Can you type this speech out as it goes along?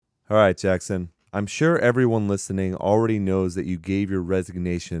All right, Jackson. I'm sure everyone listening already knows that you gave your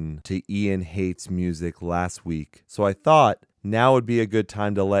resignation to Ian Hates Music last week. So I thought now would be a good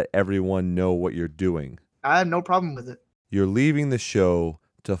time to let everyone know what you're doing. I have no problem with it. You're leaving the show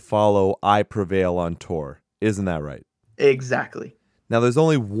to follow I Prevail on tour. Isn't that right? Exactly. Now, there's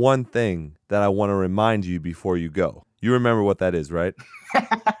only one thing that I want to remind you before you go. You remember what that is, right?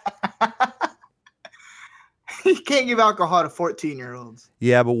 You can't give alcohol to 14-year-olds.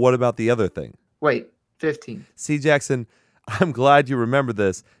 Yeah, but what about the other thing? Wait, 15. See, Jackson, I'm glad you remember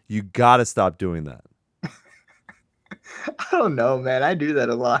this. You got to stop doing that. I don't know, man. I do that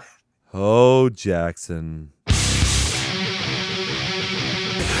a lot. Oh, Jackson.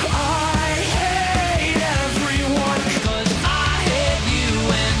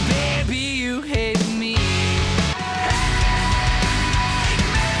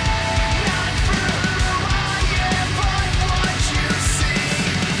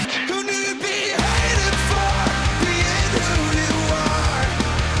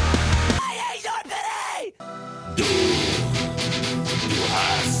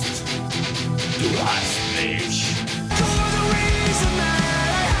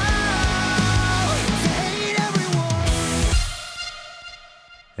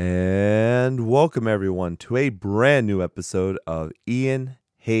 And welcome everyone to a brand new episode of Ian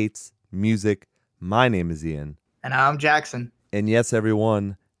Hates Music. My name is Ian. And I'm Jackson. And yes,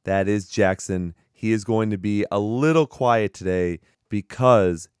 everyone, that is Jackson. He is going to be a little quiet today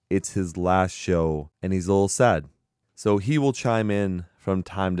because it's his last show and he's a little sad. So he will chime in from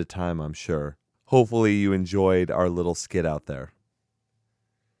time to time, I'm sure. Hopefully you enjoyed our little skit out there.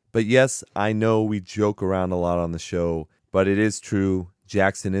 But yes, I know we joke around a lot on the show, but it is true.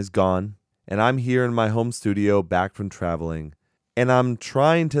 Jackson is gone, and I'm here in my home studio back from traveling, and I'm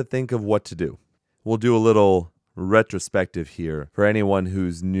trying to think of what to do. We'll do a little retrospective here for anyone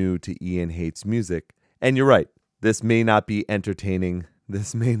who's new to Ian Hates Music. And you're right, this may not be entertaining,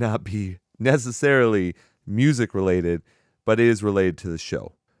 this may not be necessarily music related, but it is related to the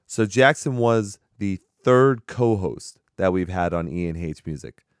show. So Jackson was the third co-host that we've had on Ian Hates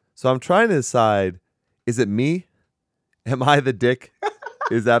Music. So I'm trying to decide, is it me? Am I the dick?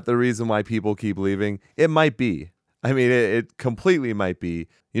 Is that the reason why people keep leaving? It might be. I mean, it completely might be.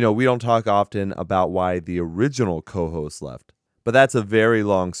 You know, we don't talk often about why the original co-host left, but that's a very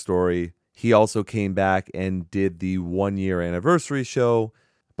long story. He also came back and did the 1-year anniversary show,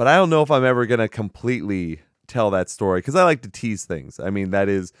 but I don't know if I'm ever going to completely tell that story because I like to tease things. I mean, that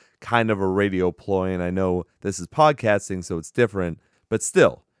is kind of a radio ploy, and I know this is podcasting, so it's different, but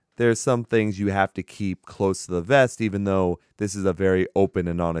still. There's some things you have to keep close to the vest, even though this is a very open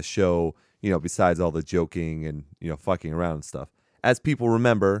and honest show, you know, besides all the joking and, you know, fucking around and stuff. As people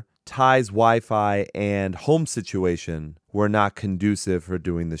remember, Ty's Wi-Fi and home situation were not conducive for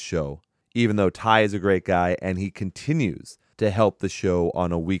doing the show, even though Ty is a great guy and he continues to help the show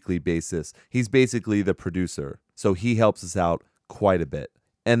on a weekly basis. He's basically the producer, so he helps us out quite a bit.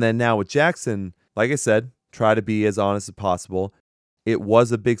 And then now with Jackson, like I said, try to be as honest as possible. It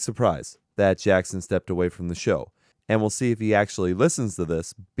was a big surprise that Jackson stepped away from the show. And we'll see if he actually listens to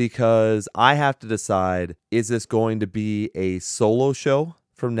this because I have to decide, is this going to be a solo show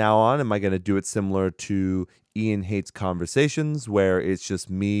from now on? Am I going to do it similar to Ian Hates Conversations where it's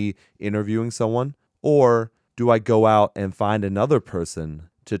just me interviewing someone? Or do I go out and find another person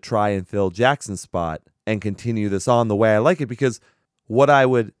to try and fill Jackson's spot and continue this on the way I like it? Because what I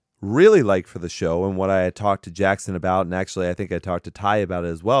would really like for the show and what I had talked to Jackson about, and actually I think I talked to Ty about it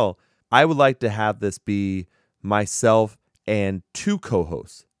as well, I would like to have this be myself and 2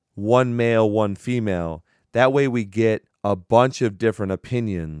 co-hosts, 1 male, 1 female. That way we get a bunch of different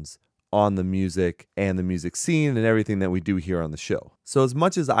opinions on the music and the music scene and everything that we do here on the show. So as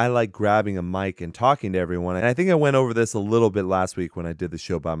much as I like grabbing a mic and talking to everyone, and I think I went over this a little bit last week when I did the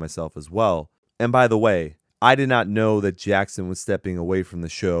show by myself as well. And by the way, I did not know that Jackson was stepping away from the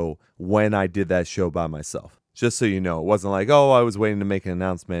show when I did that show by myself. Just so you know, it wasn't like, oh, I was waiting to make an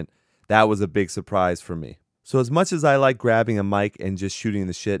announcement. That was a big surprise for me. So as much as I like grabbing a mic and just shooting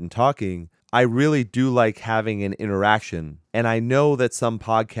the shit and talking, I really do like having an interaction. And I know that some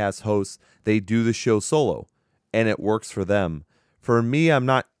podcast hosts, they do the show solo and it works for them. For me, I'm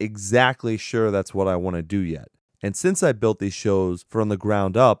not exactly sure that's what I want to do yet. And since I built these shows from the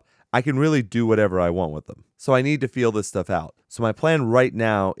ground up, I can really do whatever I want with them. So I need to feel this stuff out. So my plan right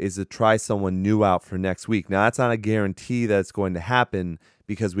now is to try someone new out for next week. Now, that's not a guarantee that it's going to happen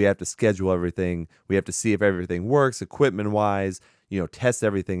because we have to schedule everything. We have to see if everything works equipment-wise, test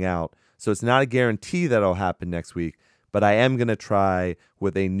everything out. So it's not a guarantee that it'll happen next week, but I am going to try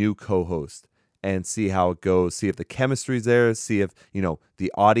with a new co-host. and see how it goes, see if the chemistry's there, see if,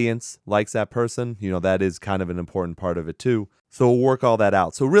 the audience likes that person. That is kind of an important part of it too. So we'll work all that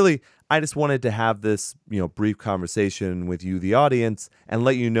out. So really, I just wanted to have this, brief conversation with you, the audience, and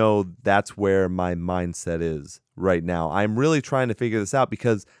let you know that's where my mindset is right now. I'm really trying to figure this out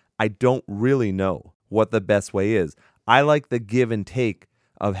because I don't really know what the best way is. I like the give and take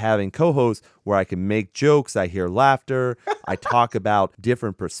of having co-hosts where I can make jokes, I hear laughter, I talk about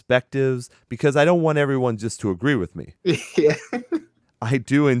different perspectives, because I don't want everyone just to agree with me. Yeah. I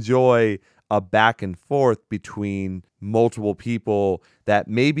do enjoy a back and forth between multiple people that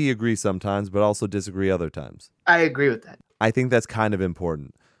maybe agree sometimes, but also disagree other times. I agree with that. I think that's kind of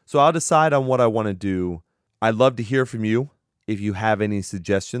important. So I'll decide on what I want to do. I'd love to hear from you. If you have any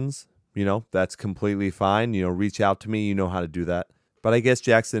suggestions, that's completely fine. Reach out to me. You know how to do that. But I guess,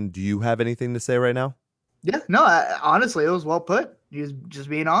 Jackson, do you have anything to say right now? Yeah, no, honestly, it was well put. Just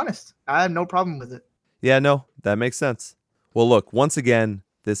being honest. I had no problem with it. Yeah, no, that makes sense. Well, look, once again,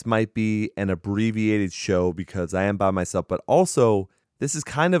 this might be an abbreviated show because I am by myself, but also this is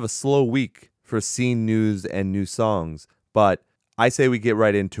kind of a slow week for scene news and new songs. But I say we get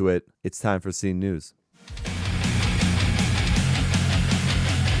right into it. It's time for scene news.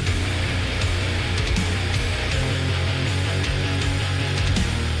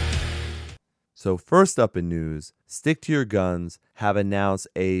 So first up in news, Stick to Your Guns have announced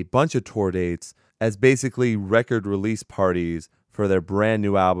a bunch of tour dates as basically record release parties for their brand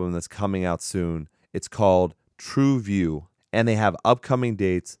new album that's coming out soon. It's called True View, and they have upcoming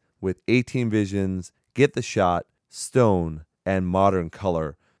dates with 18 Visions, Get the Shot, Stone, and Modern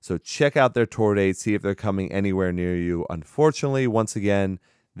Color. So check out their tour dates, see if they're coming anywhere near you. Unfortunately, once again,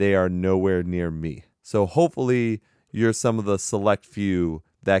 they are nowhere near me. So hopefully you're some of the select few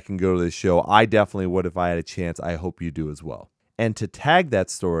that can go to this show. I definitely would if I had a chance. I hope you do as well. And to tag that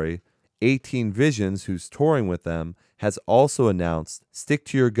story, 18 Visions, who's touring with them, has also announced Stick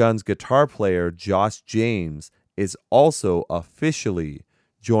to Your Guns guitar player Josh James is also officially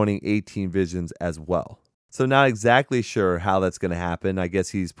joining 18 Visions as well. So not exactly sure how that's going to happen. I guess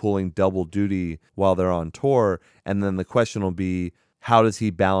he's pulling double duty while they're on tour. And then the question will be, how does he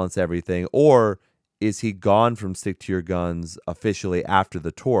balance everything? Or is he gone from Stick to Your Guns officially after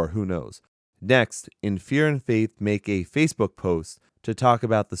the tour? Who knows? Next, In Fear and Faith make a Facebook post to talk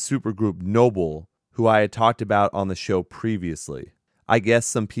about the supergroup Noble, who I had talked about on the show previously. I guess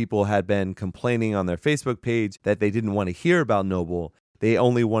some people had been complaining on their Facebook page that they didn't want to hear about Noble. They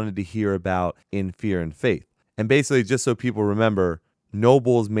only wanted to hear about In Fear and Faith. And basically, just so people remember,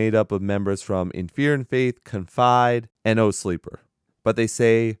 Noble is made up of members from In Fear and Faith, Confide, and Oh Sleeper. But they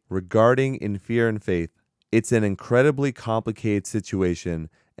say, regarding In Fear and Faith, it's an incredibly complicated situation,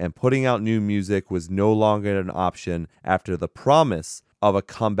 and putting out new music was no longer an option after the promise of a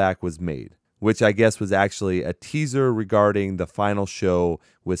comeback was made, which I guess was actually a teaser regarding the final show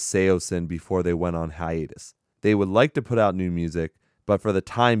with Seosin before they went on hiatus. They would like to put out new music, but for the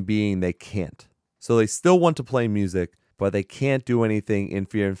time being, they can't. So they still want to play music, but they can't do anything In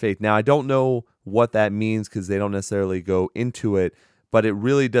Fear and Faith. Now, I don't know what that means because they don't necessarily go into it, but it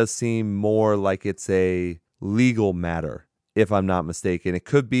really does seem more like it's a legal matter, if I'm not mistaken. It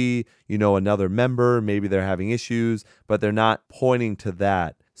could be, another member, maybe they're having issues, but they're not pointing to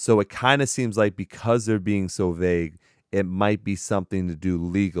that. So it kind of seems like because they're being so vague, it might be something to do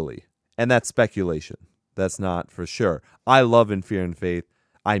legally. And that's speculation. That's not for sure. I love In Fear and Faith.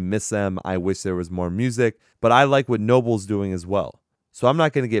 I miss them. I wish there was more music, but I like what Noble's doing as well. So I'm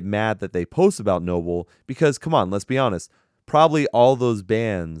not going to get mad that they post about Noble because, come on, let's be honest. Probably all those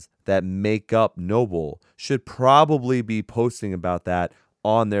bands that make up Noble should probably be posting about that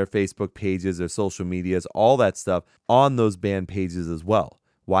on their Facebook pages, their social medias, all that stuff on those band pages as well.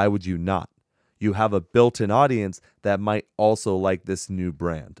 Why would you not? You have a built-in audience that might also like this new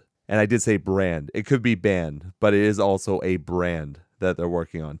brand. And I did say brand. It could be band, but it is also a brand that they're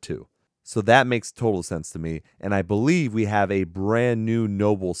working on too. So that makes total sense to me. And I believe we have a brand new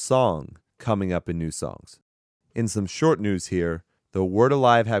Noble song coming up in New Songs. In some short news here, the Word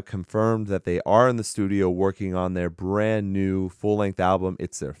Alive have confirmed that they are in the studio working on their brand new full-length album.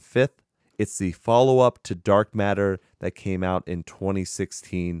 It's their 5th. It's the follow-up to Dark Matter that came out in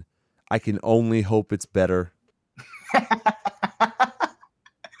 2016. I can only hope it's better.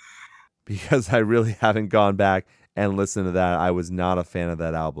 Because I really haven't gone back and listened to that. I was not a fan of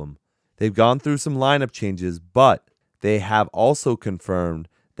that album. They've gone through some lineup changes, but they have also confirmed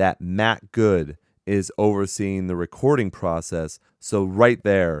that Matt Good is overseeing the recording process. So right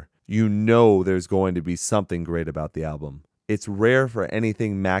there, there's going to be something great about the album. It's rare for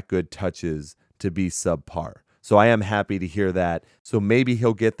anything Matt Good touches to be subpar. So I am happy to hear that. So maybe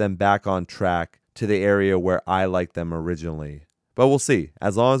he'll get them back on track to the area where I liked them originally. But we'll see.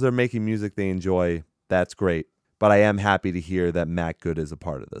 As long as they're making music they enjoy, that's great. But I am happy to hear that Matt Good is a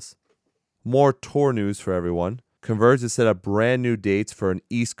part of this. More tour news for everyone. Converge has set up brand new dates for an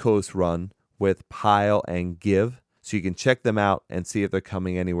East Coast run with Pile and Give, so you can check them out and see if they're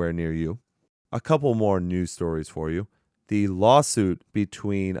coming anywhere near you. A couple more news stories for you. The lawsuit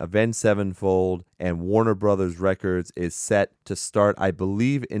between Avenged Sevenfold and Warner Brothers Records is set to start, I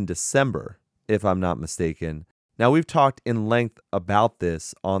believe, in December, if I'm not mistaken. Now, we've talked in length about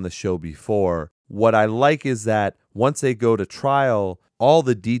this on the show before. What I like is that once they go to trial, all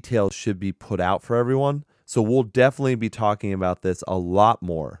the details should be put out for everyone. So we'll definitely be talking about this a lot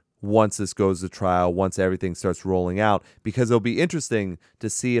more once this goes to trial, once everything starts rolling out, because it'll be interesting to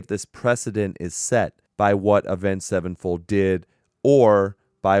see if this precedent is set by what Avenged Sevenfold did or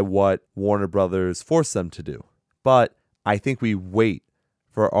by what Warner Brothers forced them to do. But I think we wait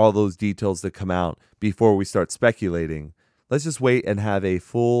for all those details to come out before we start speculating. Let's just wait and have a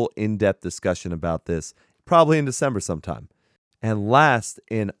full in-depth discussion about this, probably in December sometime. And last,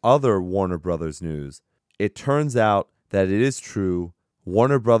 in other Warner Brothers news, it turns out that it is true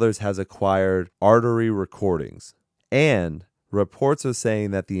Warner Brothers has acquired Artery Recordings, and reports are saying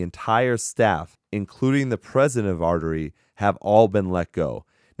that the entire staff, including the president of Artery, have all been let go.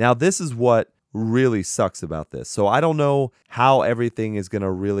 Now, this is what really sucks about this. So I don't know how everything is going to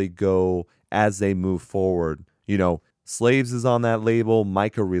really go as they move forward. You know, Slaves is on that label,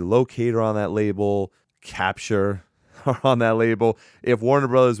 Micah Relocator on that label, Capture are on that label. If Warner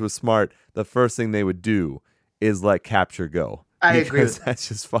Brothers was smart, the first thing they would do is let Capture go. I agree. Because that's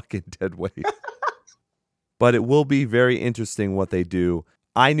just fucking dead weight. But it will be very interesting what they do.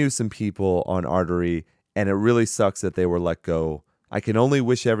 I knew some people on Artery, and it really sucks that they were let go. I can only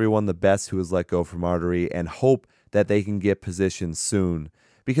wish everyone the best who was let go from Artery and hope that they can get positions soon,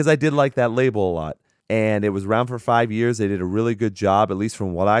 because I did like that label a lot. And it was around for 5 years. They did a really good job, at least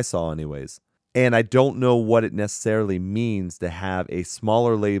from what I saw anyways. And I don't know what it necessarily means to have a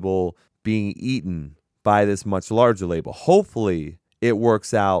smaller label being eaten by this much larger label. Hopefully it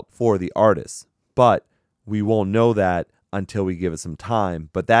works out for the artists, but we won't know that until we give it some time.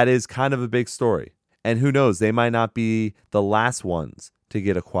 But that is kind of a big story. And who knows, they might not be the last ones to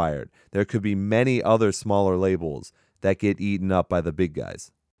get acquired. There could be many other smaller labels that get eaten up by the big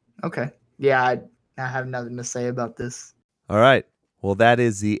guys. Okay. Yeah, I have nothing to say about this. All right. Well, that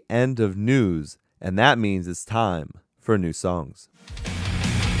is the end of news, and that means it's time for new songs.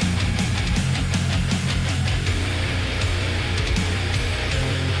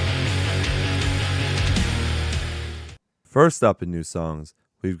 First up in new songs,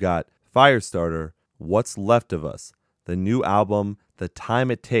 we've got Firestarter, What's Left of Us. The new album, The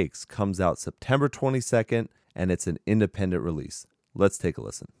Time It Takes, comes out September 22nd, and it's an independent release. Let's take a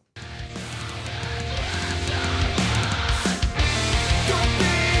listen.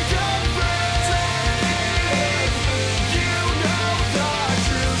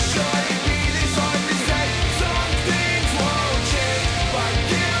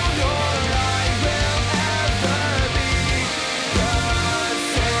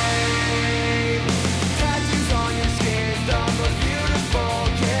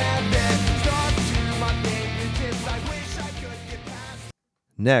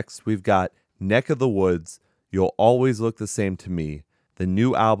 Next, we've got Neck of the Woods, You'll Always Look the Same to Me. The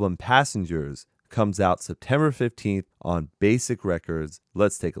new album Passengers comes out September 15th on Basic Records.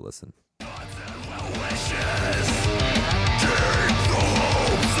 Let's take a listen.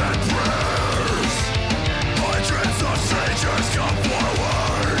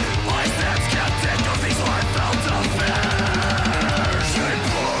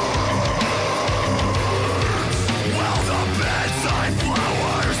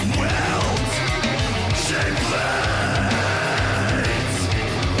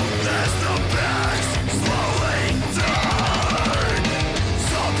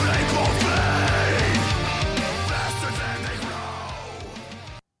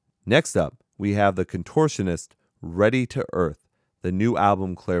 Next up, we have The Contortionist, Ready to Earth. The new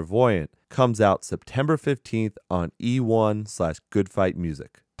album Clairvoyant comes out September 15th on E1/Good Fight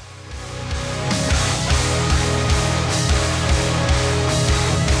Music.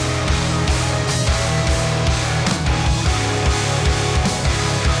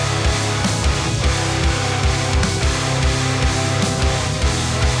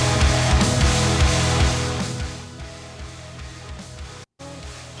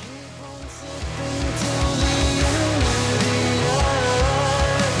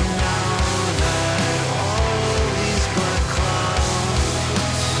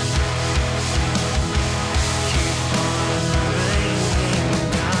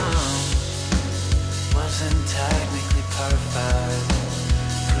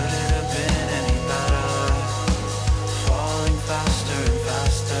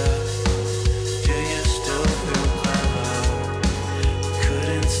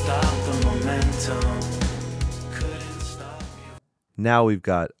 Now we've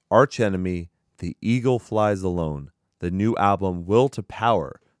got Arch Enemy, The Eagle Flies Alone. The new album Will to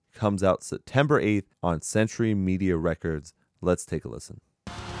Power comes out September 8th on Century Media Records. Let's take a listen.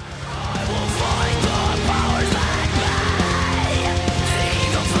 I will find the powers that be. The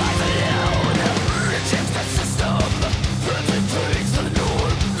eagle flies alone, rejects the system, perpetrates the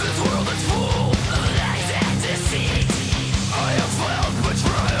norm. This world is full of lies and deceit. I have felt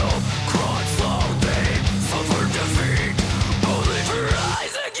betrayal, cried slow pain, suffered defeat, only to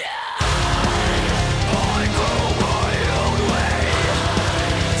rise again. I go my own way,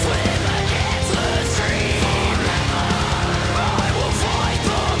 swim against the stream. I will fight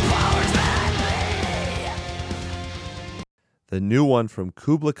the powers that be. The new one from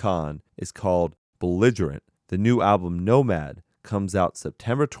Kubla Khan is called Belligerent. The new album Nomad comes out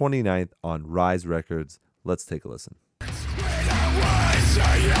September 29th on Rise Records. Let's take a listen.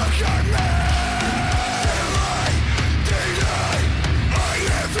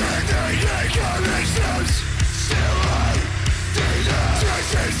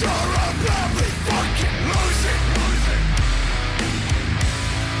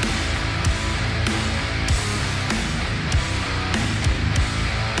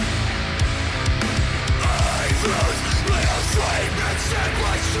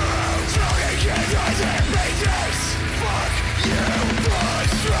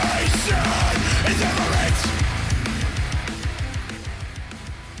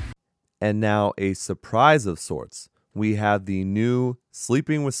 And now a surprise of sorts. We have the new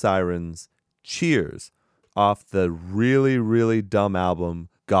Sleeping with Sirens, Cheers, off the really, really dumb album,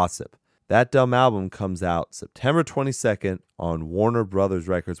 Gossip. That dumb album comes out September 22nd on Warner Brothers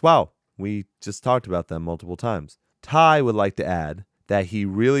Records. Wow, we just talked about them multiple times. Ty would like to add that he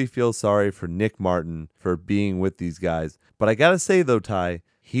really feels sorry for Nick Martin for being with these guys. But I gotta say though, Ty,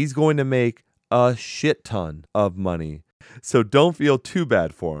 he's going to make a shit ton of money. So don't feel too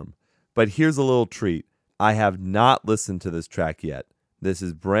bad for him. But here's a little treat. I have not listened to this track yet. This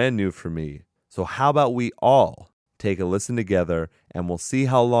is brand new for me. So how about we all take a listen together and we'll see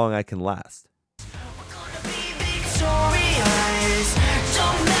how long I can last. We're gonna be victorious.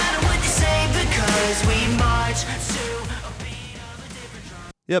 Don't matter what they say because we march to a beat of a different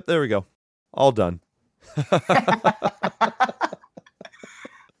drum. Yep, there we go. All done.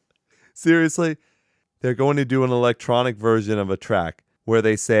 Seriously, they're going to do an electronic version of a track where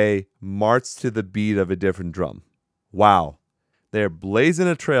they say, march to the beat of a different drum. Wow. They're blazing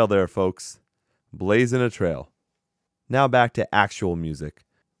a trail there, folks. Blazing a trail. Now back to actual music.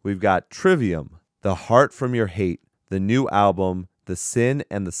 We've got Trivium, The Heart from Your Hate. The new album, The Sin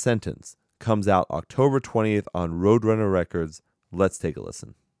and the Sentence, comes out October 20th on Roadrunner Records. Let's take a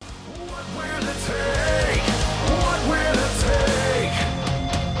listen. What will it take? What will it take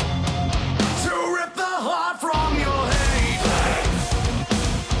to rip the heart from your hate?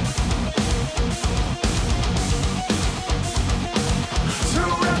 To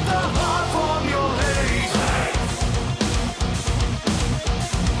rip the heart from your hate.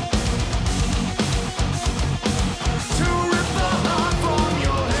 To rip the heart from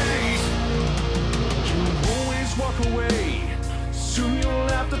your hate. You always walk away. Soon you'll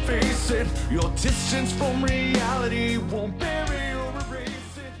have to face it. Your distance from reality won't bury or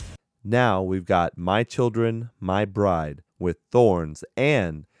erase it. Now we've got My Children, My Bride with Thorns,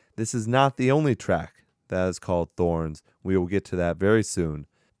 and this is not the only track that is called Thorns. We will get to that very soon.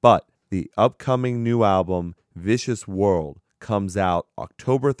 But the upcoming new album, Vicious World, comes out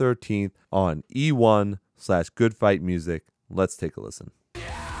October 13th on E1/Good Fight Music. Let's take a listen.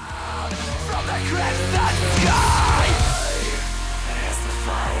 From the crimson sky, as the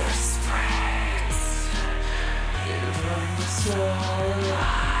fire spreads, you burn the soul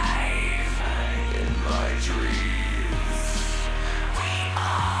alive in my dreams. We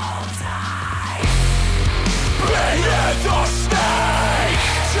all die. Beneath the snake,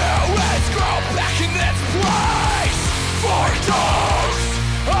 till it's grown back in its place. For dogs,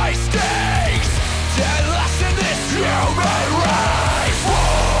 high stakes, dead last in this human race.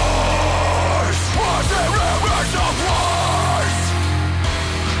 Wars, wars and rumors of wars.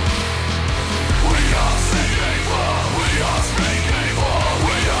 We all sing evil, we all speak evil,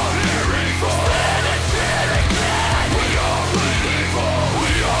 we all hear evil. Stand and fear again. We all bleed evil,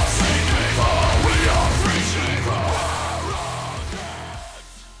 we all sing evil, we all preach evil.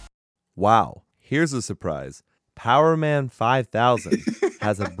 Wow, here's a surprise. Powerman 5000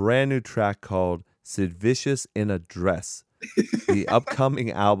 has a brand new track called Sid Vicious in a Dress. The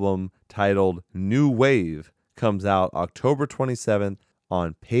upcoming album titled New Wave comes out October 27th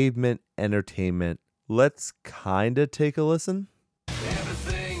on Pavement Entertainment. Let's kinda take a listen.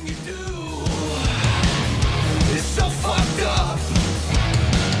 Everything you do is so fucked up.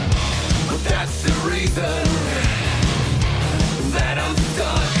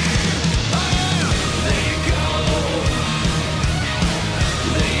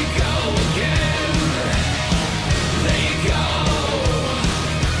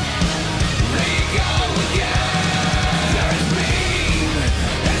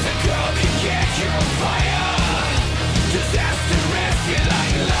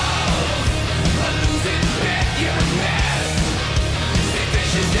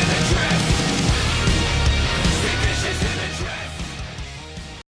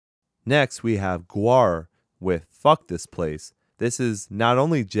 Next, we have Guar with Fuck This Place. This is not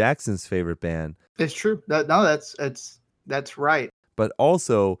only Jackson's favorite band, It's true. That's right. but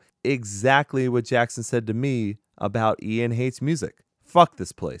also exactly what Jackson said to me about Ian Hates Music. Fuck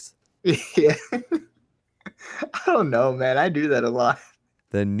this place. Yeah. I don't know, man. I do that a lot.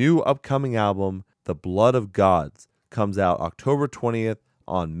 The new upcoming album, The Blood of Gods, comes out October 20th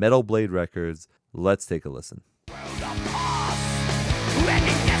on Metal Blade Records. Let's take a listen.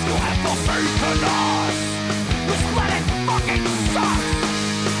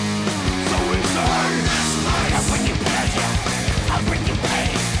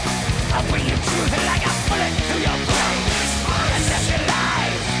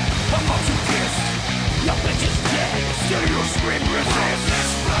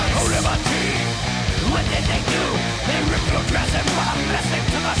 What did they do? They rip your dress and put a message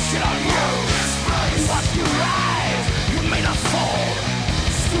to the shit on you. Watch you rise, you made a fall.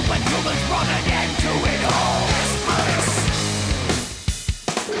 Stupid humans brought an end to it all.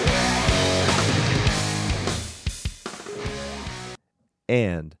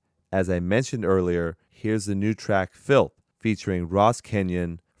 And, as I mentioned earlier, here's the new track Filth, featuring Ross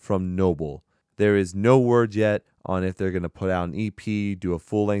Kenyon from Noble. There is no word yet on if they're going to put out an EP, do a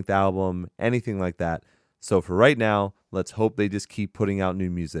full-length album, anything like that. So for right now, let's hope they just keep putting out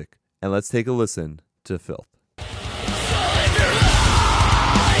new music. And let's take a listen to Filth.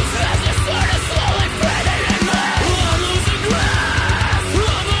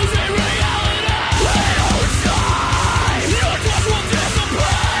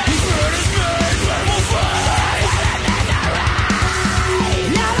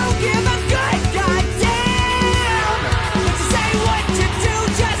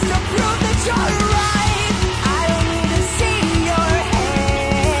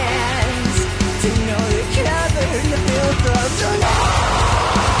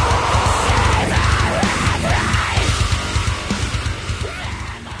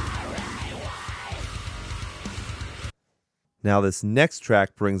 Now, this next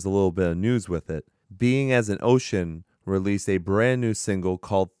track brings a little bit of news with it. Being as an Ocean released a brand new single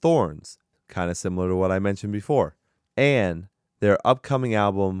called Thorns, kind of similar to what I mentioned before. And their upcoming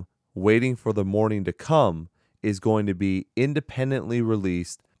album, Waiting for the Morning to Come, is going to be independently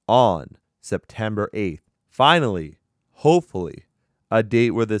released on September 8th. Finally, hopefully, a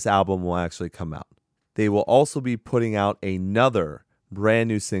date where this album will actually come out. They will also be putting out another brand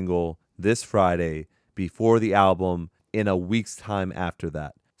new single this Friday before the album in a week's time after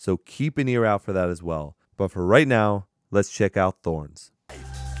that. So keep an ear out for that as well. But for right now, let's check out Thorns.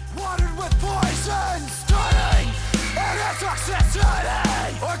 Watered with poison, stunning, and its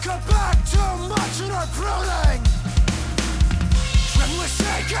toxicity. Or come back too much in our pruning. Trembling,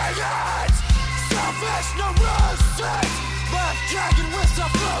 shaking hands, selfish neurosis, left dragging with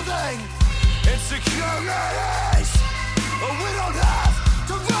self-loathing. Insecurities, we don't have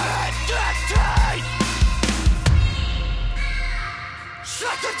to let it dictate.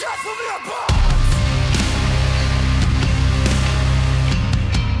 Shut the death from your bones.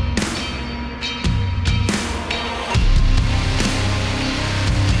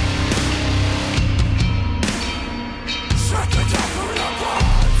 Shut the death from your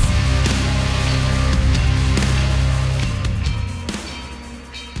bones.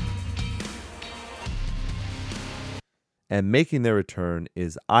 And making their return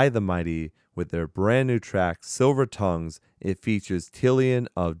is I the Mighty with their brand new track, Silver Tongues. It features Tillian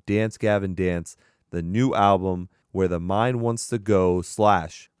of Dance Gavin Dance, the new album, Where the Mind Wants to Go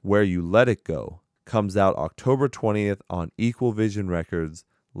 / Where You Let It Go, comes out October 20th on Equal Vision Records.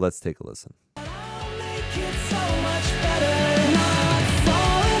 Let's take a listen.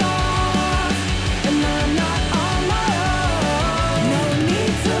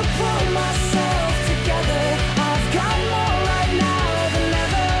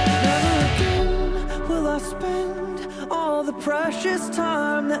 Precious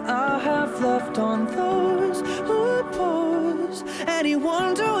time that I have left on those who oppose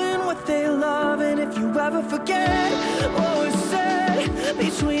anyone doing what they love. And if you ever forget what was said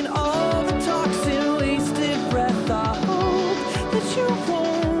between all the talks and wasted breath, I hope that you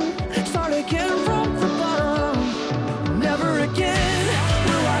won't start again from the bottom. Never again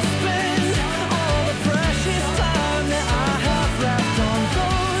will I spend all the precious time that I have left on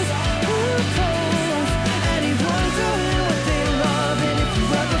those who oppose anyone doing what they love. And if you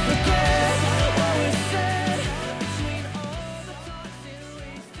ever forget what was said between all the talks and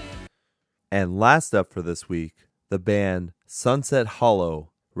wasted. And last up for this week, the band Sunset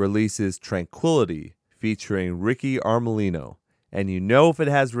Hollow releases Tranquility featuring Ricky Armelino. And you know if it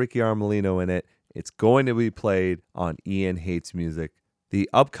has Ricky Armelino in it, it's going to be played on Ian Hates Music. The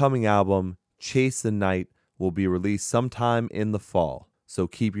upcoming album, Chase the Night, will be released sometime in the fall. So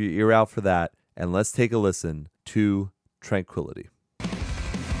keep your ear out for that, and let's take a listen to Tranquility.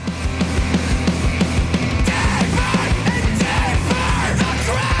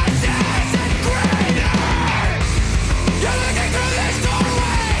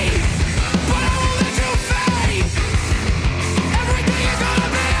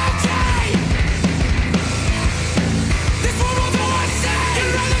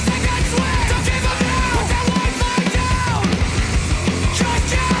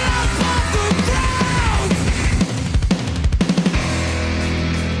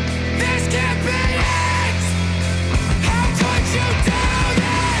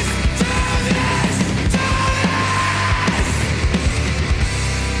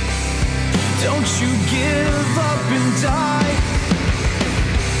 Don't you give up and die.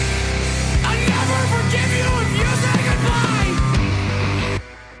 I'll never forgive you if you say goodbye.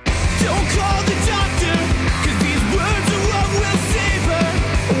 Don't call the doctor, 'cause these words are what will save her.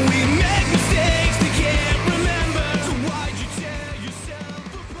 We make mistakes they can't remember. So why'd you tear yourself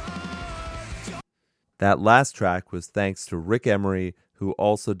apart? That last track was thanks to Rick Emery, who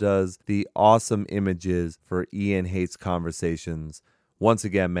also does the awesome images for Ian Hates Conversations. Once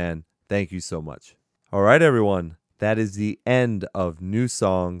again, man, thank you so much. All right, everyone. That is the end of new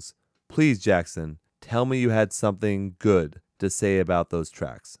songs. Please, Jackson, tell me you had something good to say about those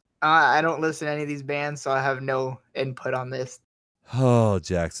tracks. I don't listen to any of these bands, so I have no input on this. Oh,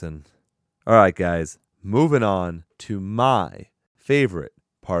 Jackson. All right, guys. Moving on to my favorite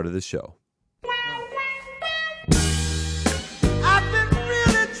part of the show. I've been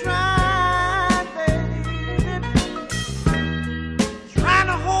really trying, baby, trying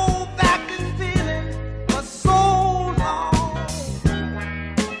to hold back this feeling for so long.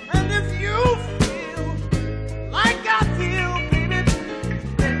 And if you feel like I feel, baby,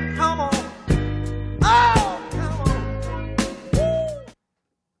 then come on. Oh, come on. Woo.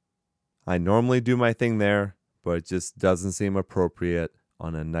 I normally do my thing there, but it just doesn't seem appropriate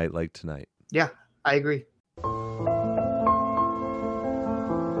on a night like tonight. Yeah, I agree.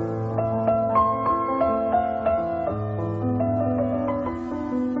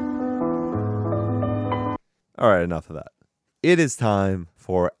 All right, enough of that. It is time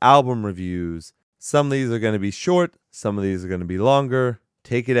for album reviews. Some of these are going to be short, some of these are going to be longer.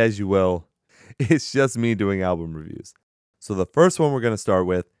 Take it as you will. It's just me doing album reviews. So the first one we're going to start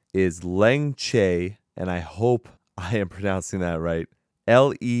with is Leng Che, and I hope I am pronouncing that right.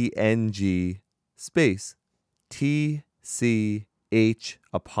 Leng space TCH''E.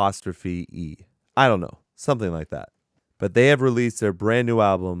 I don't know, something like that. But they have released their brand new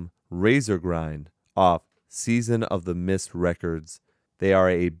album, Razor Grind, off Season of the Mist Records. They are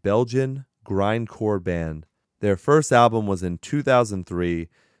a Belgian grindcore band. Their first album was in 2003,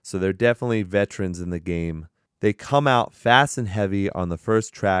 so they're definitely veterans in the game. They come out fast and heavy on the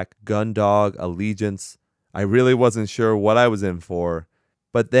first track, Gundog Allegiance. I really wasn't sure what I was in for,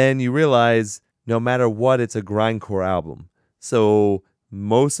 but then you realize no matter what, it's a grindcore album. So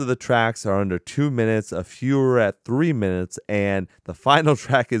most of the tracks are under 2 minutes, a few are at 3 minutes, and the final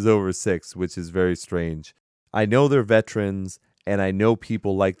track is over 6, which is very strange. I know they're veterans, and I know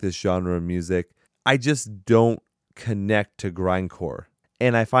people like this genre of music. I just don't connect to grindcore.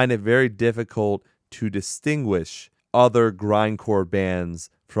 And I find it very difficult to distinguish other grindcore bands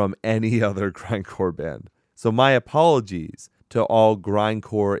from any other grindcore band. So my apologies to all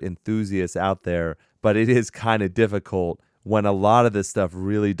grindcore enthusiasts out there, but it is kind of difficult when a lot of this stuff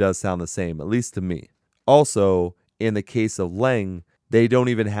really does sound the same, at least to me. Also, in the case of Leng, they don't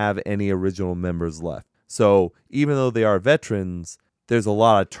even have any original members left. So even though they are veterans, there's a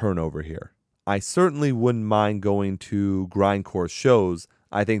lot of turnover here. I certainly wouldn't mind going to grindcore shows.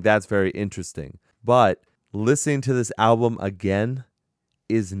 I think that's very interesting. But listening to this album again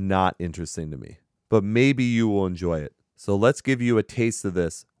is not interesting to me. But maybe you will enjoy it. So let's give you a taste of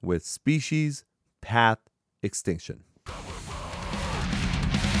this with Species, Path, Extinction.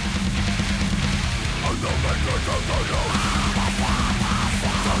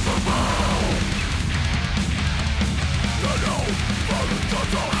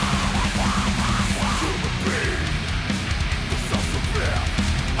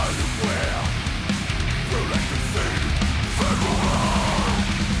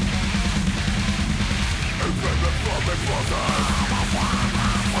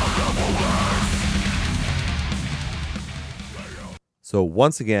 So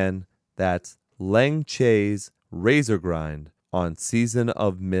once again, that's Leng Che's Razor Grind on Season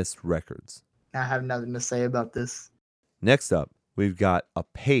of Mist Records. I have nothing to say about this. Next up, we've got a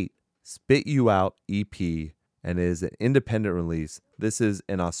Pate Spit You Out EP and it is an independent release. This is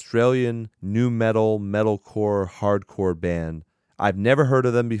an Australian nu metal, metalcore, hardcore band. I've never heard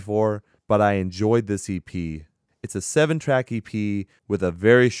of them before, but I enjoyed this EP. It's a 7-track EP with a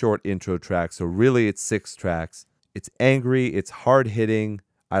very short intro track, so really it's 6 tracks. It's angry, it's hard-hitting.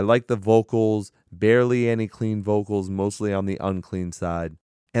 I like the vocals, barely any clean vocals, mostly on the unclean side.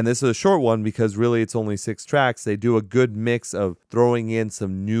 And this is a short one because really it's only 6 tracks. They do a good mix of throwing in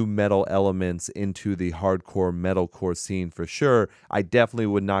some new metal elements into the hardcore metalcore scene for sure. I definitely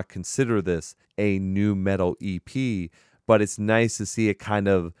would not consider this a new metal EP, but it's nice to see it kind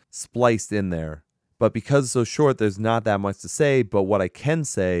of spliced in there. But because it's so short, there's not that much to say. But what I can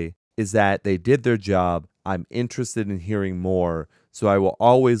say is that they did their job. I'm interested in hearing more. So I will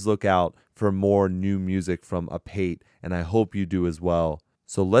always look out for more new music from Apate, and I hope you do as well.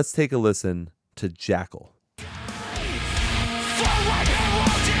 So let's take a listen to Jackal.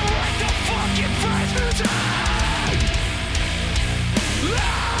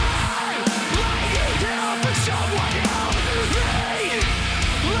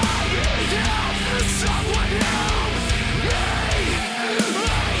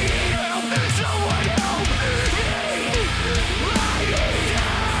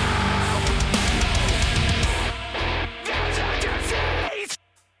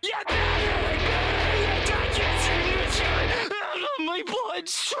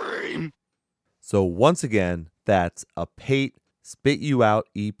 So once again, that's Apate Spit You Out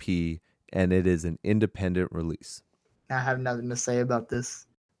EP, and it is an independent release. I have nothing to say about this.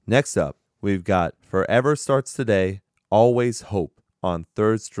 Next up, we've got Forever Starts Today, Always Hope on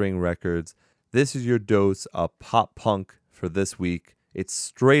Third String Records. This is your dose of pop punk for this week. It's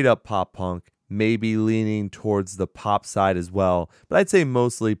straight up pop punk, maybe leaning towards the pop side as well, but I'd say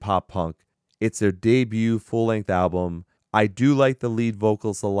mostly pop punk. It's their debut full-length album. I do like the lead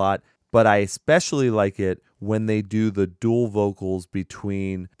vocals a lot, but I especially like it when they do the dual vocals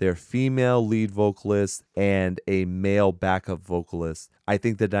between their female lead vocalist and a male backup vocalist. I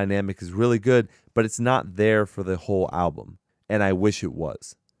think the dynamic is really good, but it's not there for the whole album, and I wish it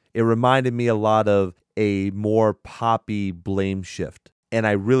was. It reminded me a lot of a more poppy Blame Shift, and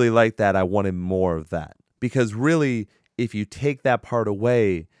I really like that. I wanted more of that, because really, if you take that part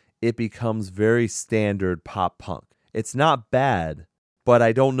away, it becomes very standard pop punk. It's not bad, but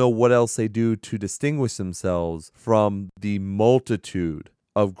I don't know what else they do to distinguish themselves from the multitude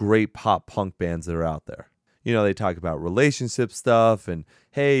of great pop punk bands that are out there. You know, they talk about relationship stuff and,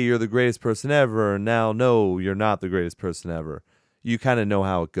 hey, you're the greatest person ever, and now, no, you're not the greatest person ever. You kind of know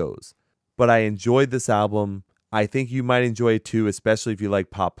how it goes. But I enjoyed this album. I think you might enjoy it too, especially if you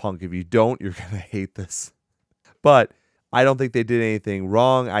like pop punk. If you don't, you're going to hate this. But I don't think they did anything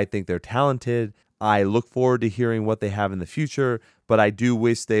wrong. I think they're talented. I look forward to hearing what they have in the future, but I do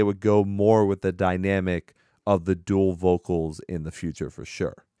wish they would go more with the dynamic of the dual vocals in the future for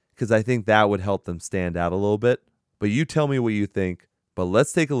sure, because I think that would help them stand out a little bit. But you tell me what you think, but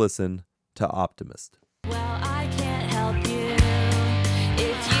let's take a listen to Optimist. Well, I can't help you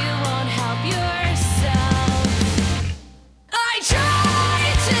if you won't help yourself. I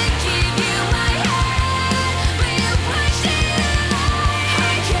tried to give you my hand, but you pushed it away.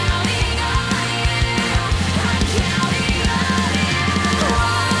 I'm counting on you. I'm counting on you.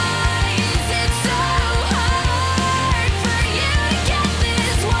 Why is it so hard for you to get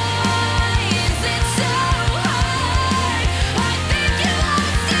this? Why is it so hard? I think you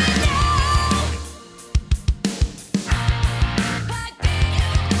lost it now.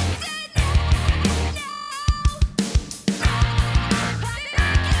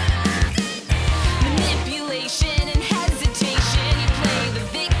 Manipulation and hesitation, you play the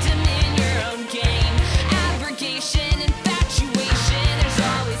victim in your own game. Abrogation, infatuation, there's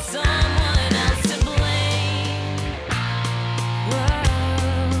always someone else to blame. Whoa,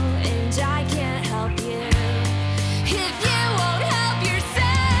 and I can't help you if you won't help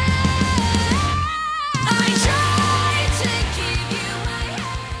yourself. I tried to give you my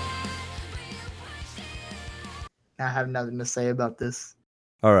hand, but you pushed it. I have nothing to say about this.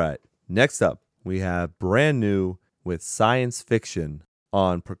 All right, next up, we have Brand New with Science Fiction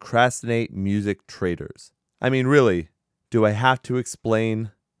on Procrastinate Music Traders. I mean, really, do I have to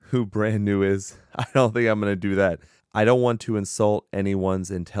explain who Brand New is? I don't think I'm going to do that. I don't want to insult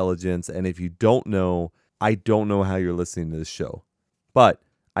anyone's intelligence, and if you don't know, I don't know how you're listening to this show. But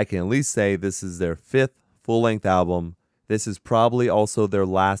I can at least say this is their 5th full-length album. This is probably also their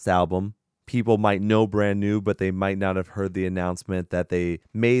last album. People might know Brand New, but they might not have heard the announcement that they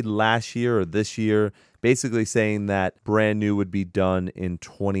made last year or this year, basically saying that Brand New would be done in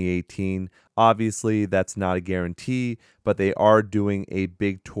 2018. Obviously, that's not a guarantee, but they are doing a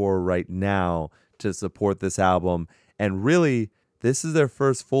big tour right now to support this album. And really, this is their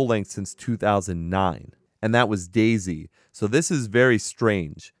first full length since 2009. And that was Daisy. So this is very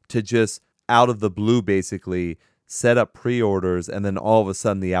strange to just out of the blue basically set up pre-orders and then all of a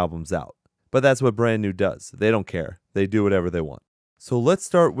sudden the album's out. But that's what Brand New does. They don't care. They do whatever they want. So let's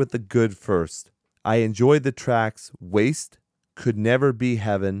start with the good first. I enjoyed the tracks Waste, Could Never Be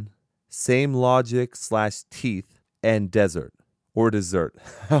Heaven, Same Logic / Teeth, and Desert. Or Dessert.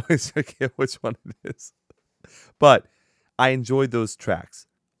 I always forget which one it is. But I enjoyed those tracks.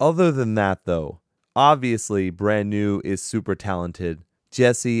 Other than that, though, obviously Brand New is super talented.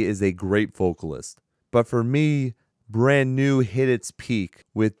 Jesse is a great vocalist. But for me, Brand New hit its peak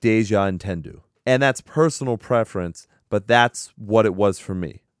with Deja Entendu. And that's personal preference, but that's what it was for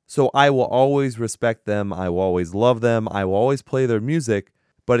me. So I will always respect them. I will always love them. I will always play their music.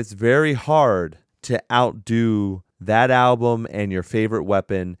 But it's very hard to outdo that album and Your Favorite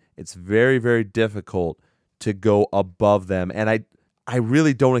Weapon. It's very, very difficult to go above them. And I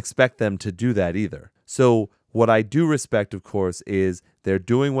really don't expect them to do that either. So what I do respect, of course, is they're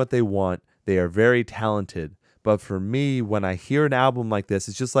doing what they want. They are very talented. But for me, when I hear an album like this,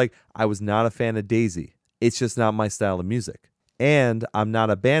 it's just like I was not a fan of Daisy. It's just not my style of music. And I'm not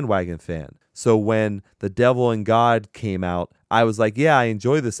a bandwagon fan. So when The Devil and God came out, I was like, yeah, I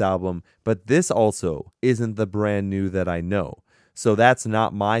enjoy this album, but this also isn't the Brand New that I know. So that's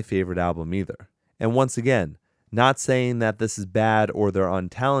not my favorite album either. And once again, not saying that this is bad or they're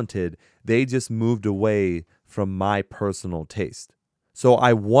untalented, they just moved away from my personal taste. So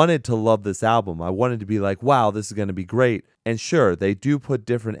I wanted to love this album. I wanted to be like, wow, this is going to be great. And sure, they do put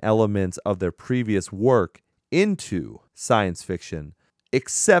different elements of their previous work into science fiction,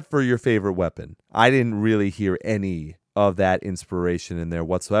 except for Your Favorite Weapon. I didn't really hear any of that inspiration in there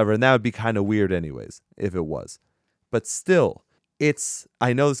whatsoever. And that would be kind of weird anyways, if it was. But still,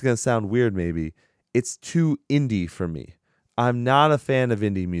 I know this is going to sound weird maybe, it's too indie for me. I'm not a fan of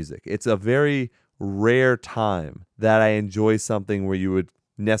indie music. It's a very rare time that I enjoy something where you would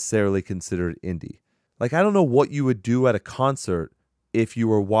necessarily consider it indie. Like, I don't know what you would do at a concert if you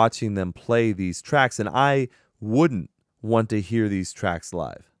were watching them play these tracks, and I wouldn't want to hear these tracks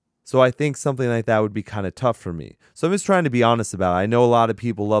live. So I think something like that would be kind of tough for me. So I'm just trying to be honest about it. I know a lot of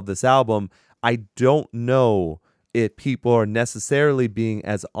people love this album. I don't know if people are necessarily being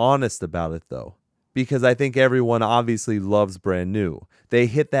as honest about it, though, because I think everyone obviously loves Brand New. They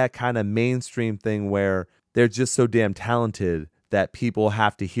hit that kind of mainstream thing where they're just so damn talented that people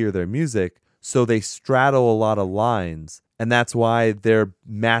have to hear their music, so they straddle a lot of lines. And that's why their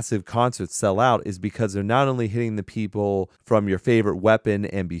massive concerts sell out, is because they're not only hitting the people from Your Favorite Weapon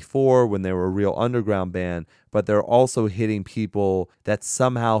and before when they were a real underground band, but they're also hitting people that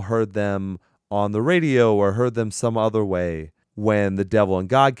somehow heard them on the radio or heard them some other way when The Devil and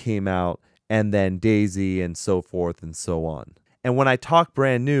God came out, and then Daisy and so forth and so on. And when I talk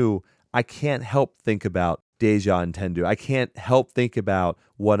Brand New, I can't help think about Deja Entendu. I can't help think about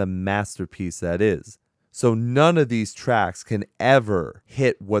what a masterpiece that is. So none of these tracks can ever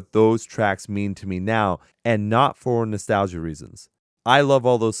hit what those tracks mean to me now, and not for nostalgia reasons. I love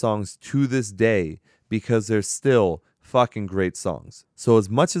all those songs to this day because they're still fucking great songs. So as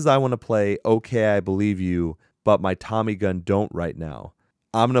much as I want to play Okay, I Believe You, but my Tommy gun don't right now,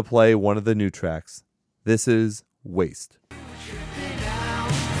 I'm going to play one of the new tracks. This is Waste. And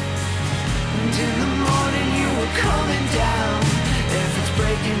in the morning you were coming down. If it's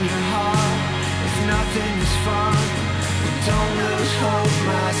breaking your heart, if nothing is fun, well, don't lose hope,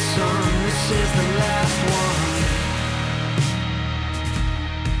 my son. This is the last one.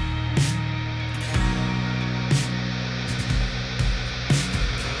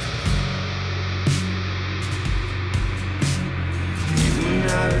 You and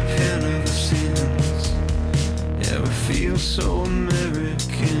I repent of the sins. Yeah, we feel so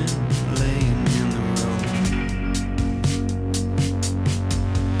American, laying in the road.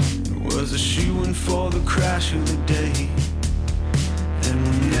 It was a shoo-in for the crash of the day, and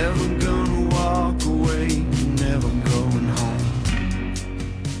we're never gonna walk away, never going home.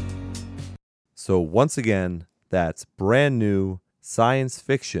 So once again, that's Brand New science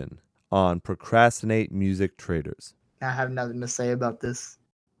fiction on Procrastinate Music Traders. I have nothing to say about this.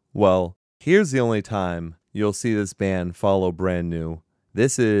 Well, here's the only time you'll see this band follow Brand New.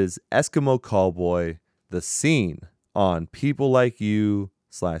 This is Eskimo Callboy, The Scene, on People Like You /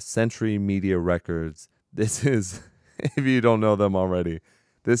 Century Media Records. This is, if you don't know them already,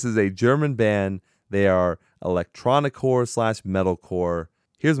 this is a German band. They are electronicore / metalcore.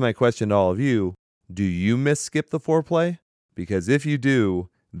 Here's my question to all of you. Do you miss Skip the Foreplay? Because if you do,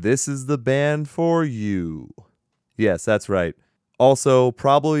 this is the band for you. Yes, that's right. Also,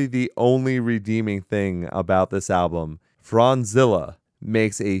 probably the only redeeming thing about this album, Franzilla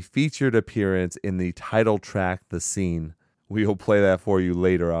makes a featured appearance in the title track, The Scene. We will play that for you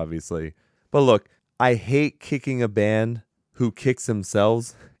later, obviously. But look, I hate kicking a band who kicks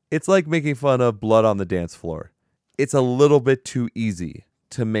themselves. It's like making fun of Blood on the Dance Floor. It's a little bit too easy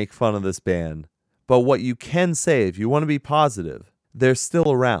to make fun of this band. But what you can say, if you want to be positive, they're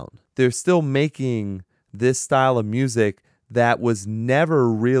still around. They're still making this style of music that was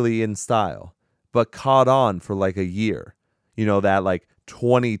never really in style, but caught on for like a year. You know, that like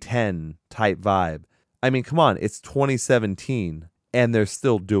 2010 type vibe. I mean, come on, it's 2017 and they're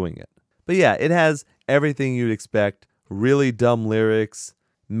still doing it. But yeah, it has everything you'd expect. Really dumb lyrics.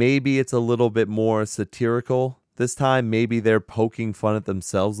 Maybe it's a little bit more satirical this time. Maybe they're poking fun at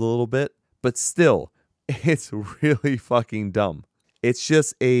themselves a little bit. But still, it's really fucking dumb. It's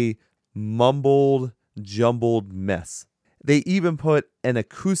just a mumbled, jumbled mess. They even put an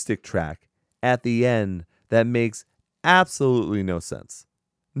acoustic track at the end that makes absolutely no sense.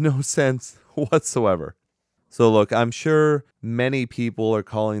 No sense whatsoever. So look, I'm sure many people are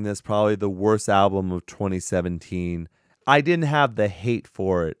calling this probably the worst album of 2017. I didn't have the hate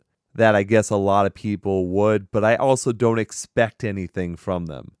for it that I guess a lot of people would, but I also don't expect anything from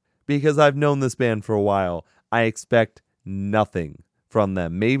them. Because I've known this band for a while, I expect nothing from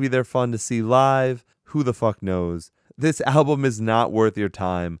them. Maybe they're fun to see live, who the fuck knows. This album is not worth your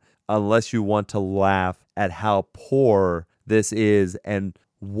time unless you want to laugh at how poor this is and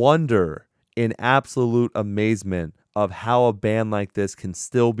wonder in absolute amazement of how a band like this can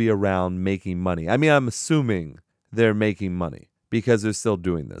still be around making money. I mean, I'm assuming they're making money because they're still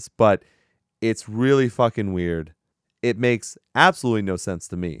doing this, but it's really fucking weird. It makes absolutely no sense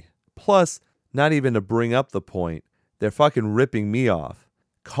to me. Plus, not even to bring up the point, they're fucking ripping me off.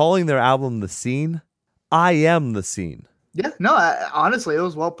 Calling their album The Scene? I am the scene. Yeah, no, honestly, it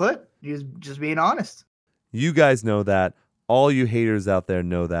was well put. He was just being honest. You guys know that. All you haters out there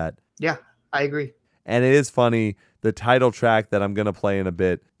know that. Yeah, I agree. And it is funny, the title track that I'm going to play in a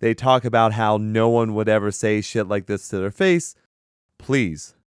bit, they talk about how no one would ever say shit like this to their face.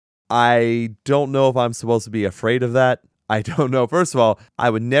 Please. I don't know if I'm supposed to be afraid of that. I don't know. First of all, I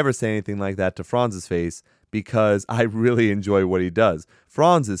would never say anything like that to Franz's face because I really enjoy what he does.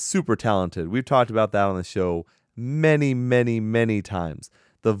 Franz is super talented. We've talked about that on the show many, many, many times.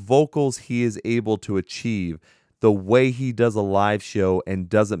 The vocals he is able to achieve, the way he does a live show and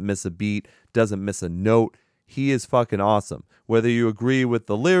doesn't miss a beat, doesn't miss a note, he is fucking awesome. Whether you agree with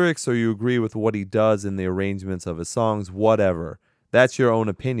the lyrics or you agree with what he does in the arrangements of his songs, whatever. That's your own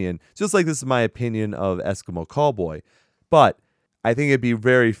opinion. Just like this is my opinion of Eskimo Callboy. But I think it'd be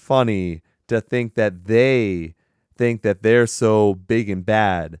very funny to think that they think that they're so big and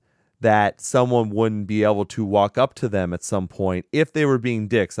bad that someone wouldn't be able to walk up to them at some point if they were being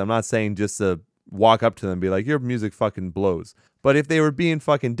dicks. I'm not saying just to walk up to them and be like, your music fucking blows. But if they were being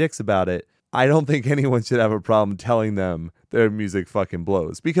fucking dicks about it, I don't think anyone should have a problem telling them their music fucking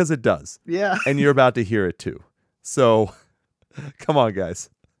blows, because it does. Yeah. And you're about to hear it too. So, come on, guys.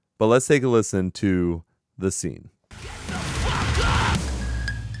 But let's take a listen to The Scene.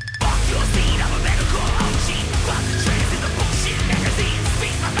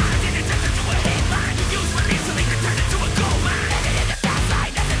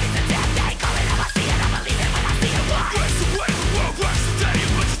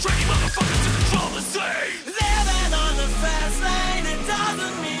 Living on the fast lane, it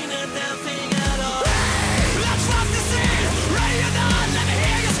doesn't mean a damn thing at all. Let's rock the scene, ready or not, let me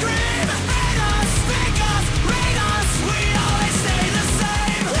hear you scream. Rate us, speak us, rate us, we always stay the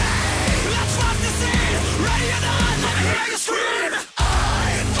same. Let's rock the scene, ready or not, let me hear you scream.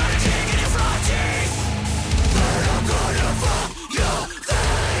 I'm gonna kick it in front teeth, but I'm gonna fuck your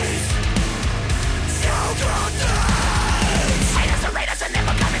face. So good things. Haters are raiders and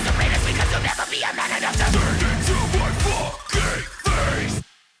never come into raiders because you'll never be a man enough to turn into my fucking face.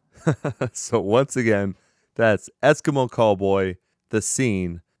 So once again, that's Eskimo Callboy, The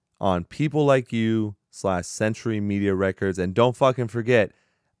Scene, on People Like You / Century Media Records. And don't fucking forget,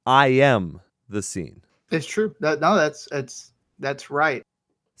 I am The Scene. It's true. That's right.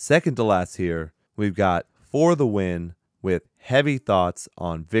 Second to last here, we've got For the Win with Heavy Thoughts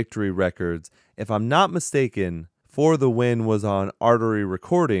on Victory Records. If I'm not mistaken, For the Win was on Artery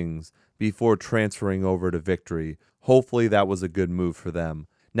Recordings before transferring over to Victory. Hopefully that was a good move for them.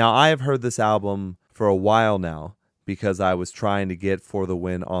 Now, I have heard this album for a while now because I was trying to get For the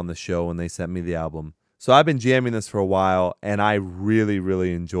Win on the show and they sent me the album. So I've been jamming this for a while and I really,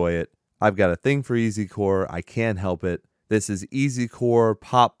 really enjoy it. I've got a thing for easycore. I can't help it. This is easycore,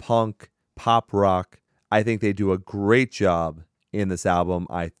 pop punk, pop rock. I think they do a great job in this album.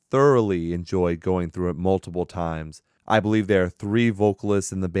 I thoroughly enjoyed going through it multiple times. I believe there are 3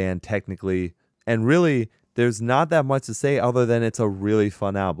 vocalists in the band technically, and really, there's not that much to say other than it's a really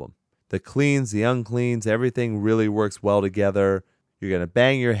fun album. The cleans, the uncleans, everything really works well together. You're going to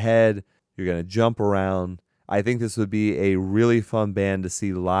bang your head. You're going to jump around. I think this would be a really fun band to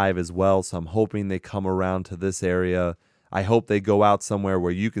see live as well, so I'm hoping they come around to this area. I hope they go out somewhere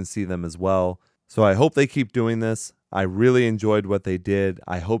where you can see them as well. So I hope they keep doing this. I really enjoyed what they did.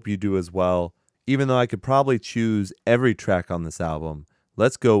 I hope you do as well. Even though I could probably choose every track on this album,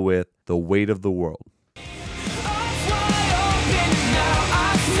 let's go with The Weight of the World.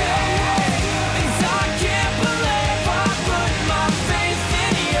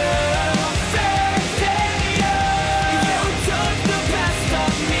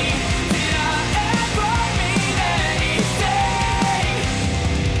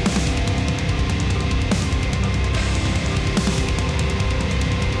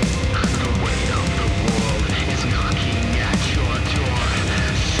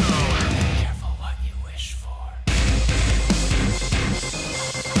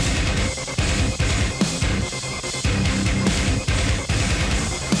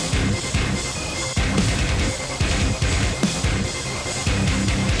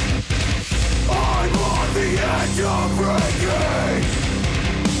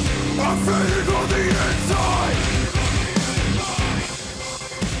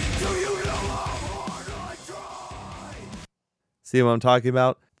 See what I'm talking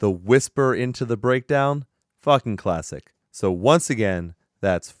about? The whisper into the breakdown? Fucking classic. So once again,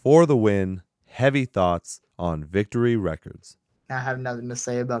 that's For the Win, Heavy Thoughts on Victory Records. I have nothing to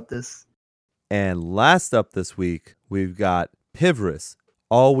say about this. And last up this week, we've got Pivris,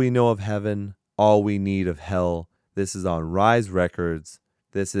 All We Know of Heaven, All We Need of Hell. This is on Rise Records.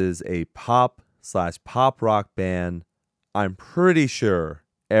 This is a pop/pop rock band. I'm pretty sure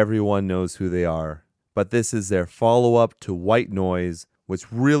everyone knows who they are, but this is their follow-up to White Noise,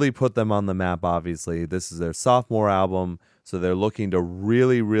 which really put them on the map, obviously. This is their sophomore album, so they're looking to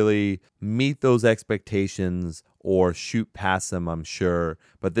really, really meet those expectations or shoot past them, I'm sure.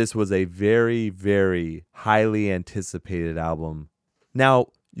 But this was a very, very highly anticipated album. Now,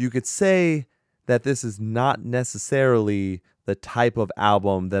 you could say that this is not necessarily the type of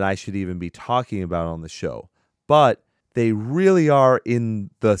album that I should even be talking about on the show, but they really are in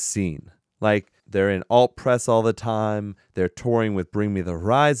the scene. Like, they're in alt press all the time. They're touring with Bring Me the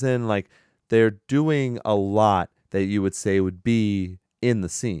Horizon. Like, they're doing a lot that you would say would be in the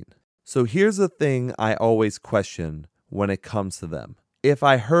scene. So here's the thing I always question when it comes to them. If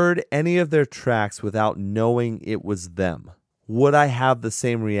I heard any of their tracks without knowing it was them, would I have the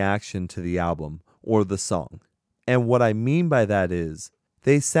same reaction to the album or the song? And what I mean by that is,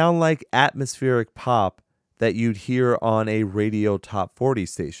 they sound like atmospheric pop that you'd hear on a radio top 40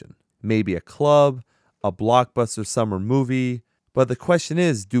 station. Maybe a club, a blockbuster summer movie. But the question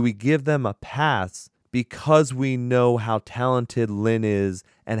is, do we give them a pass because we know how talented Lynn is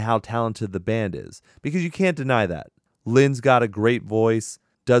and how talented the band is? Because you can't deny that. Lynn's got a great voice,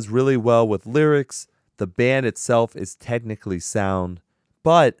 does really well with lyrics. The band itself is technically sound.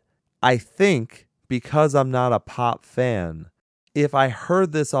 But I think because I'm not a pop fan, if I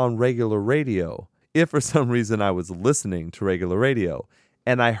heard this on regular radio, if for some reason I was listening to regular radio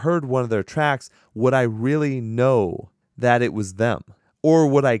and I heard one of their tracks, would I really know that it was them? Or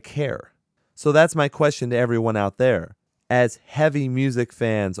would I care? So that's my question to everyone out there. As heavy music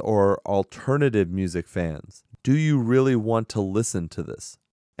fans or alternative music fans, do you really want to listen to this?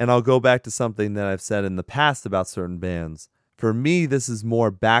 And I'll go back to something that I've said in the past about certain bands. For me, this is more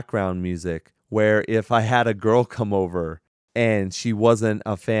background music, where if I had a girl come over and she wasn't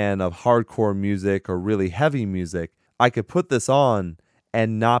a fan of hardcore music or really heavy music, I could put this on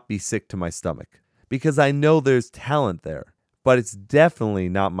and not be sick to my stomach. Because I know there's talent there, but it's definitely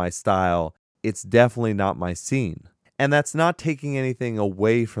not my style. It's definitely not my scene. And that's not taking anything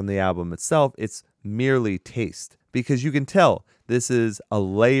away from the album itself. It's merely taste. Because you can tell this is a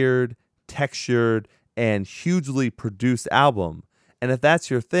layered, textured, and hugely produced album. And if that's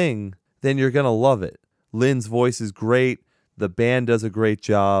your thing, then you're going to love it. Lynn's voice is great. The band does a great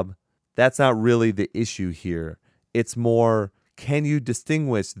job. That's not really the issue here. It's more, can you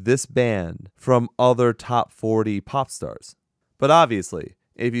distinguish this band from other top 40 pop stars? But obviously,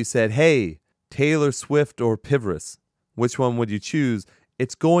 if you said, hey, Taylor Swift or Pivris, which one would you choose?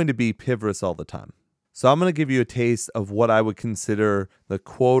 It's going to be Pivris all the time. So I'm going to give you a taste of what I would consider the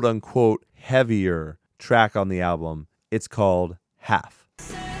quote-unquote heavier track on the album. It's called Half.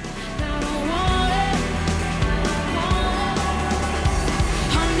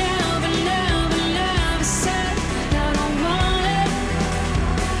 I never said I don't want it.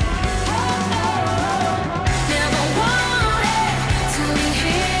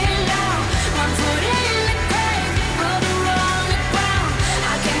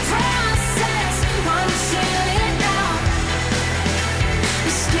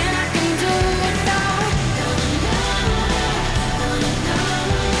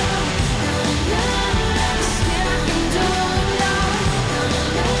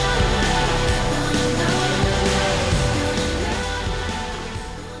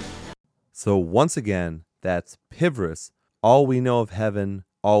 So once again, that's Pivris, All We Know of Heaven,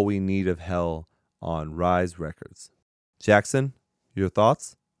 All We Need of Hell on Rise Records. Jackson, your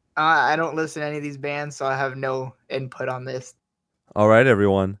thoughts? I don't listen to any of these bands, so I have no input on this. All right,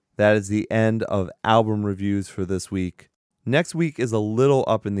 everyone. That is the end of album reviews for this week. Next week is a little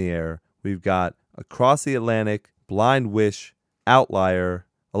up in the air. We've got Across the Atlantic, Blind Wish, Outlier,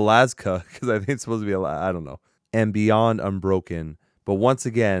 Alaska, because I think it's supposed to be, I don't know, and Beyond Unbroken. But once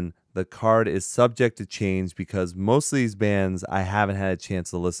again, the card is subject to change because most of these bands I haven't had a chance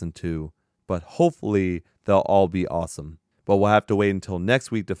to listen to, but hopefully they'll all be awesome. But we'll have to wait until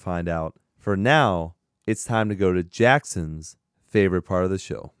next week to find out. For now, it's time to go to Jackson's favorite part of the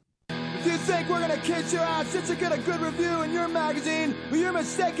show. If you think we're gonna kiss your ass since you get a good review in your magazine, well, you're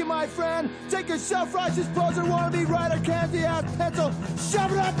mistaken, my friend. Take your self-righteous poser, wannabe writer, candy ass pencil,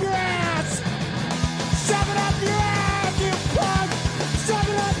 shove it up your ass! Shove it up your ass, you punk! Shove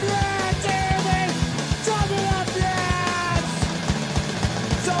it up your ass, Jeremy! Shove it up your ass!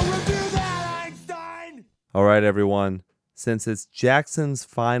 So review that, Einstein! All right, everyone. Since it's Jackson's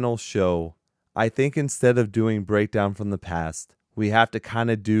final show, I think instead of doing Breakdown from the Past, we have to kind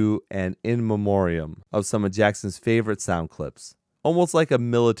of do an in memoriam of some of Jackson's favorite sound clips. Almost like a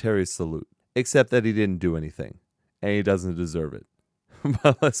military salute, except that he didn't do anything, and he doesn't deserve it.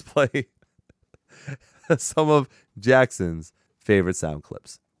 But let's play some of Jackson's favorite sound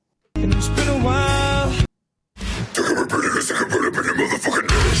clips. It's been a while.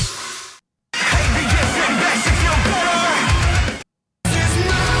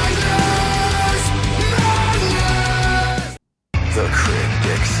 The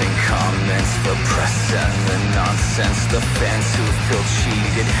critics and comments, the press and the nonsense, the fans who feel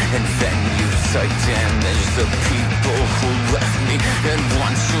cheated and venues I damage, the people who left me and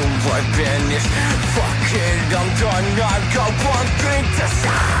want to I banish. Fuck it, I'm done, I've got one thing to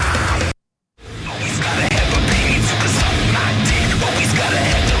say. Always gotta have a baby to suck my dick. Always gotta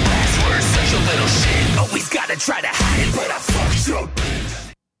have the last word, such a little shit. Always gotta try to hide it, but I fucked your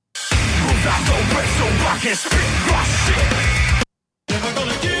bitch. Move out the way so I can spit my shit. Never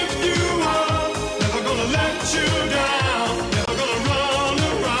gonna give you up, never gonna let you down, never gonna run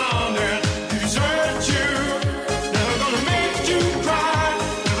around and desert you, never gonna make you cry,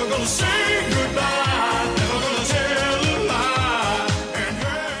 never gonna say goodbye, never gonna tell a lie and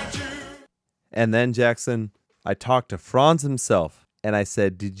hurt you. And then, Jackson, I talked to Franz himself, and I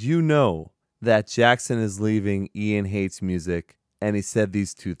said, did you know that Jackson is leaving Ian Hates Music? And he said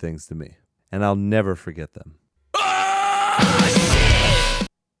these two things to me, and I'll never forget them.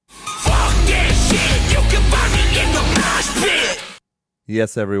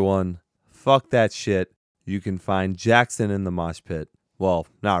 Yes, everyone. Fuck that shit. You can find Jackson in the mosh pit. Well,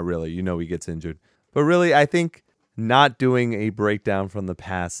 not really. You know he gets injured. But really, I think not doing a breakdown from the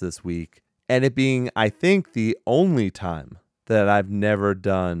past this week, and it being, I think, the only time that I've never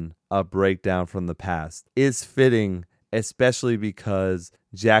done a breakdown from the past, is fitting, especially because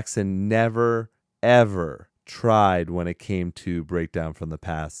Jackson never, ever tried when it came to breakdown from the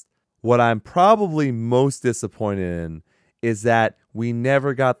past. What I'm probably most disappointed in is that we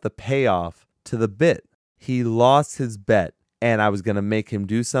never got the payoff to the bit. He lost his bet, and I was going to make him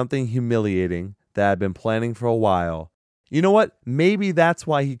do something humiliating that I've been planning for a while. You know what? Maybe that's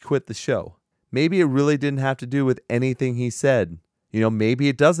why he quit the show. Maybe it really didn't have to do with anything he said. You know, maybe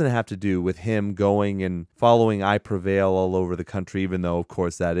it doesn't have to do with him going and following I Prevail all over the country, even though, of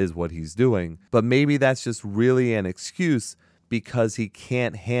course, that is what he's doing. But maybe that's just really an excuse because he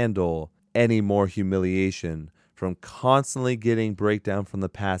can't handle any more humiliation from constantly getting breakdown from the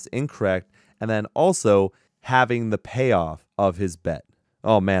past incorrect and then also having the payoff of his bet.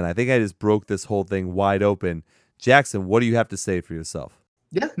 Oh, man, I think I just broke this whole thing wide open. Jackson, what do you have to say for yourself?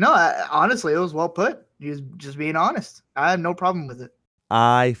 Yeah, no, honestly, it was well put. He was just being honest. I had no problem with it.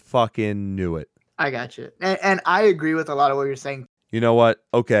 I fucking knew it. I got you. And I agree with a lot of what you're saying. You know what?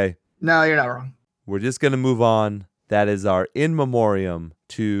 Okay, No, you're not wrong. we're just going to move on. That is our in memoriam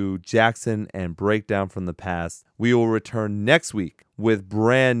to Jackson and Breakdown from the Past. We will return next week with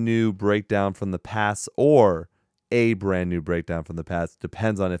brand new Breakdown from the Past or a brand new Breakdown from the Past.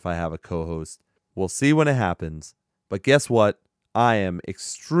 Depends on if I have a co-host. We'll see when it happens. But guess what? I am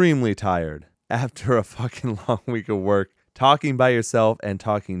extremely tired after a fucking long week of work. Talking by yourself and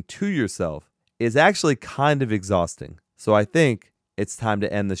talking to yourself is actually kind of exhausting. So I think it's time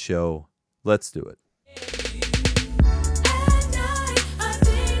to end the show. Let's do it. At night, I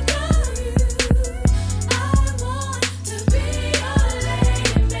think of you. I want to be your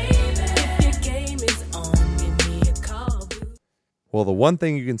lady, baby. If your game is on, give me a call, boo. Well, the one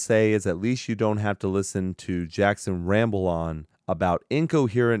thing you can say is at least you don't have to listen to Jackson ramble on about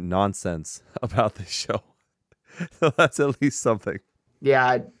incoherent nonsense about this show. So that's at least something.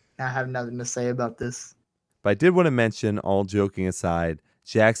 Yeah, I have nothing to say about this. But I did want to mention, all joking aside,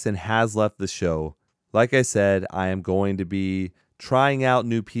 Jackson has left the show. Like I said, I am going to be trying out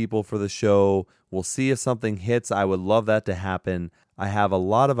new people for the show. We'll see if something hits. I would love that to happen. I have a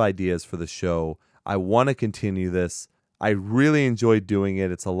lot of ideas for the show. I want to continue this. I really enjoy doing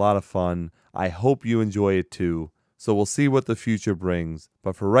it. It's a lot of fun. I hope you enjoy it too. So we'll see what the future brings.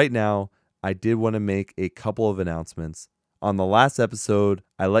 But for right now, I did want to make a couple of announcements. On the last episode,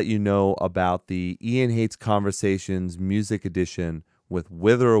 I let you know about the Ian Hates Conversations Music Edition with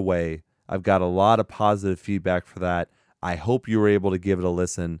Wither Away. I've got a lot of positive feedback for that. I hope you were able to give it a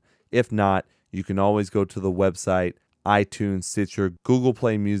listen. If not, you can always go to the website, iTunes, Stitcher, Google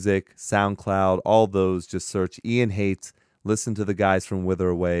Play Music, SoundCloud, all those. Just search Ian Hates. Listen to the guys from Wither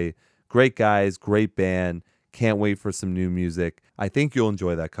Away. Great guys, great band. Can't wait for some new music. I think you'll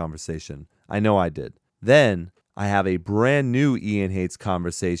enjoy that conversation. I know I did. Then I have a brand new Ian Hates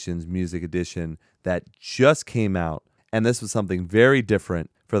Conversations Music Edition that just came out. And this was something very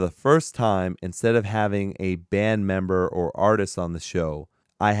different. For the first time, instead of having a band member or artist on the show,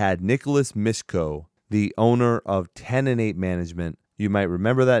 I had Nicholas Mishko, the owner of 10 and 8 Management. You might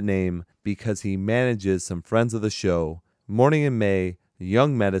remember that name because he manages some friends of the show, Morning in May,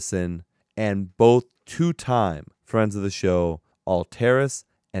 Young Medicine, and both two-time friends of the show, Alteris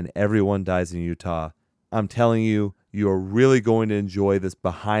and Everyone Dies in Utah. I'm telling you, you are really going to enjoy this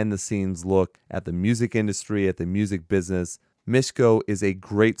behind-the-scenes look at the music industry, at the music business. Mishko is a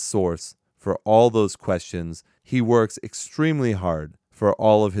great source for all those questions. He works extremely hard for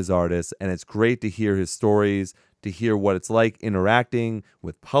all of his artists, and it's great to hear his stories, to hear what it's like interacting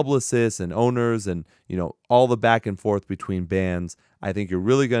with publicists and owners and, all the back and forth between bands. I think you're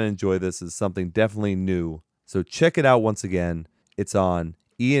really going to enjoy this. It's something definitely new. So check it out once again. It's on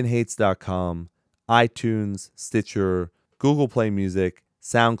ianhates.com, iTunes, Stitcher, Google Play Music,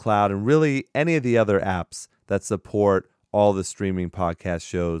 SoundCloud, and really any of the other apps that support all the streaming podcast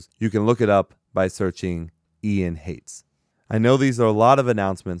shows. You can look it up by searching Ian Hates. I know these are a lot of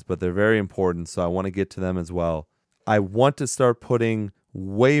announcements, but they're very important, so I want to get to them as well. I want to start putting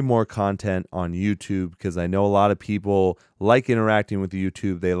way more content on YouTube because I know a lot of people like interacting with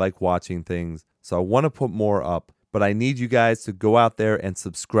YouTube. They like watching things. So I want to put more up, but I need you guys to go out there and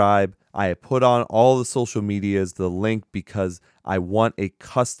subscribe. I have put on all the social medias, the link, because I want a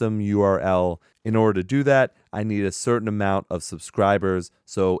custom URL. In order to do that, I need a certain amount of subscribers.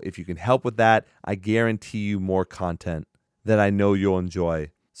 So if you can help with that, I guarantee you more content that I know you'll enjoy.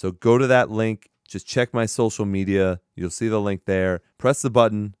 So go to that link. Just check my social media. You'll see the link there. Press the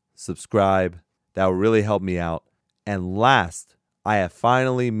button, subscribe. That will really help me out. And last, I have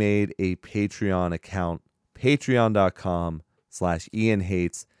finally made a Patreon account, patreon.com/Ian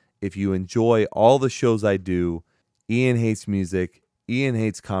Hates. If you enjoy all the shows I do, Ian Hates Music, Ian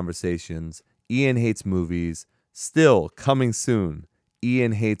Hates Conversations, Ian Hates Movies, still coming soon,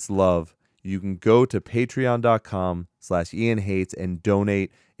 Ian Hates Love, you can go to patreon.com/Ian Hates and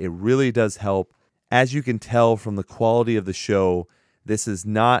donate. It really does help. As you can tell from the quality of the show, this is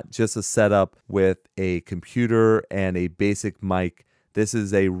not just a setup with a computer and a basic mic. This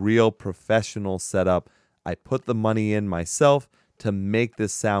is a real professional setup. I put the money in myself to make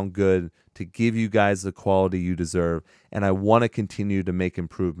this sound good, to give you guys the quality you deserve, and I want to continue to make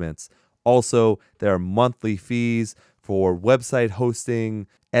improvements. Also, there are monthly fees for website hosting,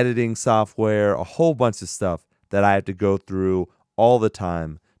 editing software, a whole bunch of stuff that I have to go through all the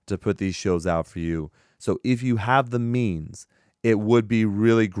time to put these shows out for you. So if you have the means, it would be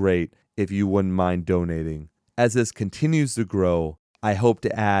really great if you wouldn't mind donating. As this continues to grow, I hope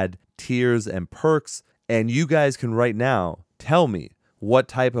to add tiers and perks, and you guys can right now tell me what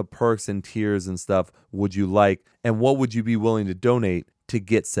type of perks and tiers and stuff would you like, and what would you be willing to donate to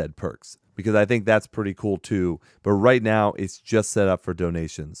get said perks, because I think that's pretty cool too. But right now, it's just set up for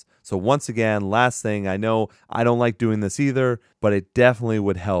donations. So once again, last thing, I know I don't like doing this either, but it definitely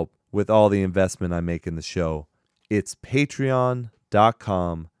would help with all the investment I make in the show. It's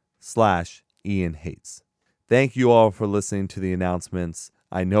patreon.com/Ian Hates. Thank you all for listening to the announcements.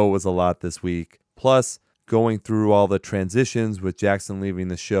 I know it was a lot this week. Plus, going through all the transitions with Jackson leaving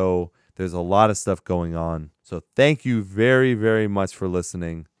the show, there's a lot of stuff going on. So thank you very, very much for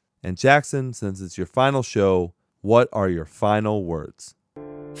listening. And Jackson, since it's your final show, what are your final words?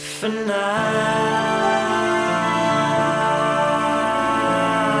 For now,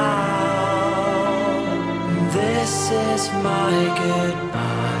 this is my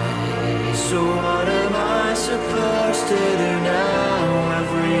goodbye. So what am I supposed to do now?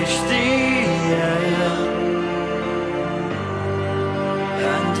 I've reached the end.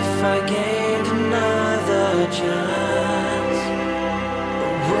 if I gained another chance?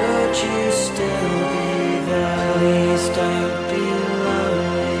 Or would you still be there? Please don't be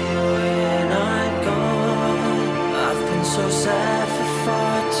lonely when I'm gone. I've been so sad for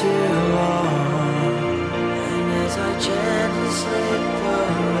far too long. And as I gently slip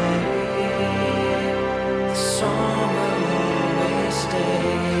away, the song will always stay.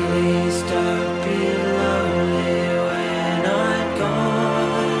 Please don't be lonely when I'm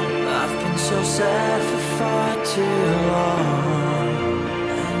gone. I've been so sad for far too long.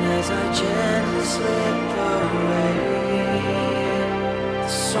 And as I gently slip away, the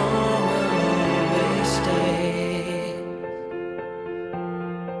song will always stay.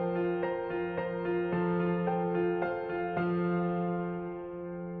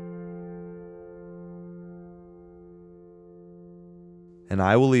 And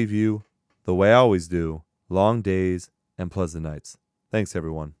I will leave you the way I always do, long days and pleasant nights. Thanks,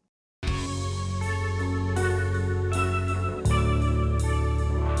 everyone.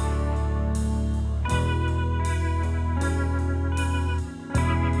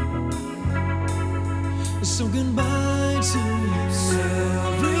 So goodbye to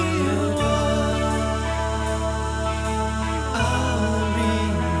everyone. I'll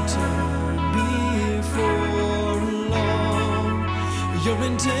return before long. Your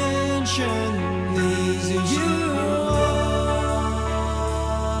intention is you.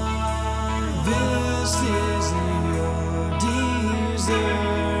 This is your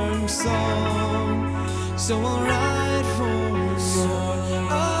deserved song. So I'll write for you.